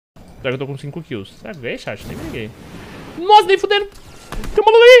Só que eu tô com 5 kills. Será que veio, chat? Nem me liguei. Nossa, nem fudendo. Tem um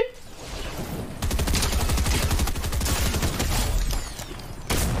maluco aí.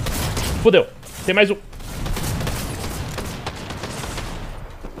 Fudeu. Tem mais um.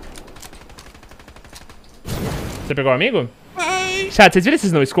 Você pegou o amigo? Chat, vocês viram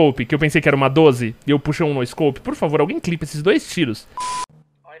esses no scope? Que eu pensei que era uma 12 e eu puxei um no scope? Por favor, alguém clipe esses 2 tiros.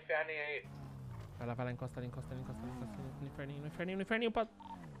 Olha o inferninho aí. Vai lá, encosta ali, encosta ali, encosta ali, encosta ali. No inferninho, no inferninho, no inferninho, pá.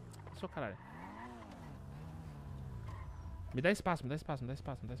 Sou caralho. Me dá espaço, me dá espaço, me dá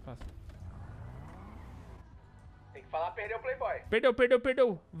espaço, me dá espaço. Tem que falar, perdeu o Playboy. Perdeu, perdeu,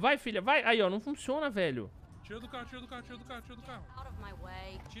 perdeu. Vai, filha, vai. Aí, ó, não funciona, velho. Tira do carro, tira do carro, tira do carro, tira do carro.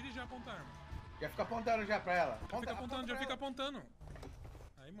 Tira e já aponta a arma. Já fica apontando já pra ela. Já fica apontando, já fica apontando.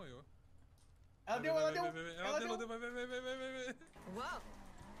 Aí, moiou. Ela deu, ela deu. Ela deu, vai.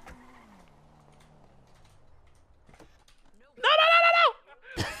 Não!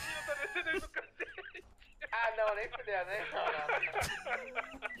 Tá descendo aí do cacete. Ah, não, nem fudeu, né?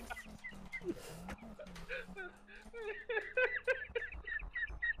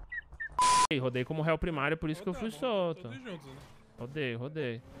 Rodei como réu primário, por isso que eu fui solto. Todos juntos, né? Rodei.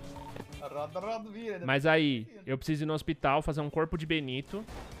 Roda, vira. Mas aí, eu preciso ir no hospital, fazer um corpo de Benito.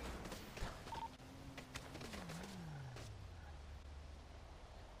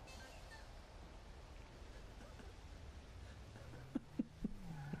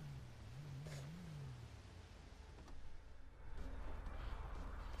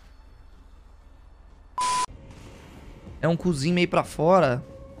 É um cozinho meio pra fora.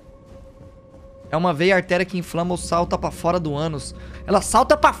 É uma veia artéria que inflama ou salta pra fora do ânus. Ela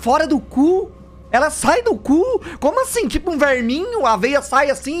salta pra fora do cu? Ela sai do cu? Como assim? Tipo um verminho? A veia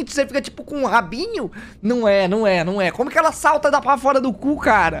sai assim e você fica tipo com um rabinho? Não é. Como que ela salta e dá pra fora do cu,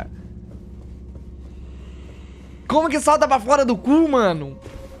 cara? Como que salta pra fora do cu, mano?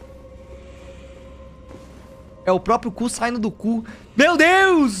 É o próprio cu saindo do cu. Meu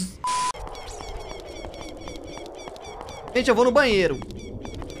Deus! Gente, eu vou no banheiro.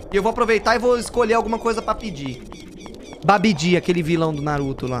 E eu vou aproveitar e vou escolher alguma coisa pra pedir. Babidi, aquele vilão do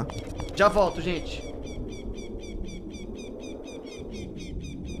Naruto lá. Já volto, gente.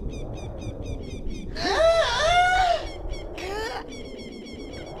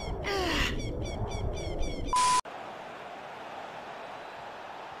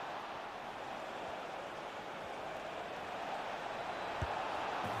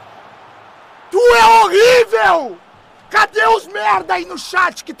 Tu é horrível! Cadê os merda aí no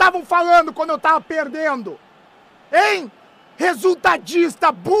chat que estavam falando quando eu tava perdendo? Hein? Resultadista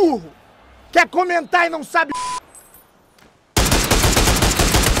burro! Quer comentar e não sabe...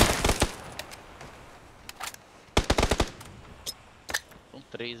 São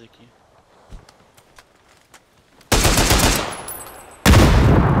 3 aqui.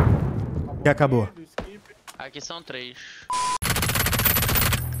 E acabou. Aqui são 3.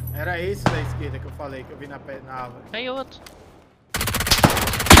 Era esse da esquerda que eu falei, que eu vi na árvore. Tem outro.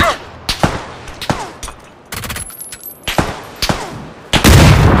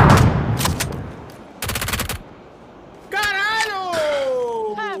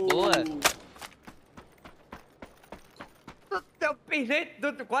 Caralho! Ah, boa. Eu pensei,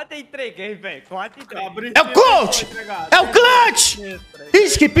 quase entreguei, velho. Quase entreguei. É o clutch! É o clutch!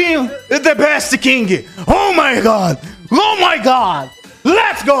 Skipinho, the best king! Oh my god! Oh my god!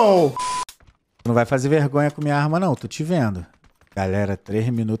 Let's go! Não vai fazer vergonha com minha arma não, tô te vendo. Galera, 3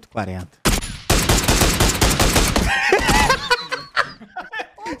 minutos e 40.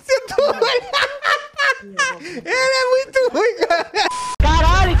 Você tá... Ele é muito ruim, cara.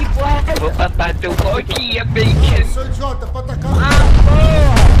 Caralho, que porra é essa? Vou matar teu boquinha, bacon. Sou idiota, pra atacar...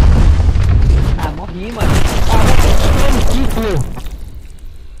 Ah, morri, mano. Ah,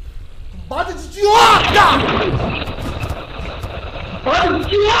 Bada de idiota!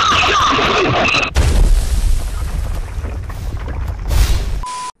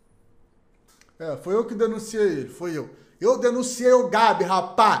 É, foi eu que denunciei ele, foi eu. Eu denunciei o Gabi,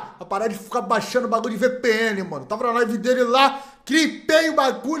 rapá. A parar de ficar baixando o bagulho de VPN, mano. Tava na live dele lá, clipei o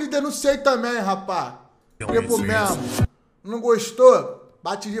bagulho e denunciei também, rapá. Clipo mesmo. Não gostou?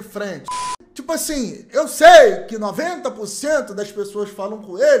 Bate de frente. Tipo assim, eu sei que 90% das pessoas falam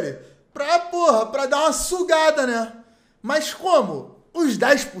com ele pra dar uma sugada, né? Mas como? Os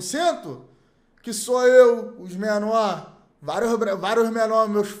 10%, que sou eu, os menor, vários menor,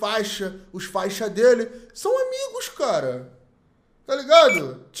 meus faixa, os faixa dele, são amigos, cara. Tá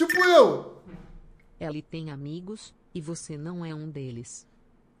ligado? Tipo eu. Ele tem amigos e você não é um deles.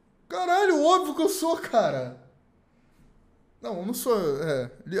 Caralho, óbvio que eu sou, cara. Não, eu não sou,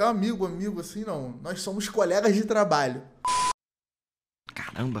 amigo assim, não. Nós somos colegas de trabalho.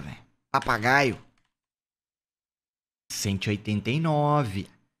 Caramba, velho. Papagaio. 189.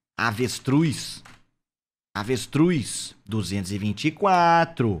 Avestruz. Avestruz.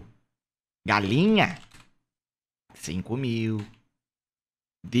 224. Galinha. 5.000.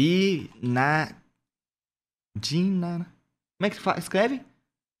 Como é que escreve?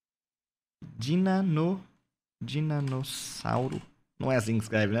 Dinanossauro. Não é assim que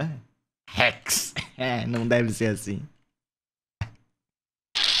escreve, né? Rex. É, não deve ser assim.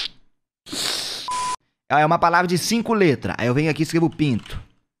 É uma palavra de 5 letras. Aí eu venho aqui e escrevo pinto.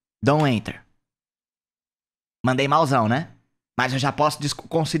 Don't enter. Mandei malzão, né? Mas eu já posso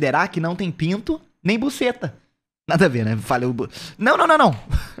considerar que não tem pinto nem buceta. Nada a ver, né? Falei o... Não.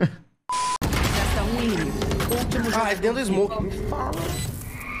 Ah, é dentro do smoke. Me fala.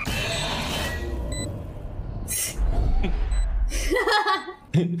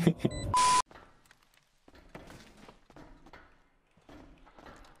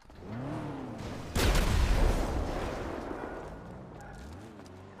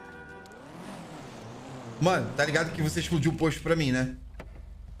 Mano, tá ligado que você explodiu o posto pra mim, né?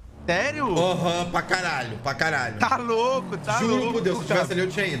 Sério? Aham, pra caralho. Tá louco, tá louco. Juro por Deus, se eu tivesse ali eu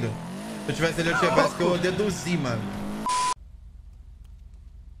tinha ido. Se eu tivesse ali eu tinha ido, parece que eu deduzi, mano.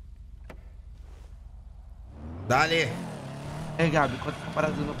 Dale. Ei, Gabi, conta essa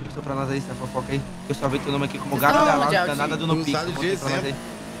parada do Nopixel pra nós aí, essa fofoca aí. Eu só vi teu nome aqui como Gabi da Lava, não tem nada do Nopixel. Usado de exemplo.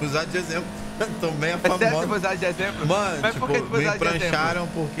 Usado de exemplo. Também é É sério que famoso. usar de exemplo? Mano, Mas tipo, por que tu me usar de exemplo? prancharam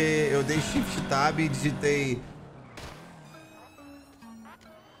porque eu dei shift tab e digitei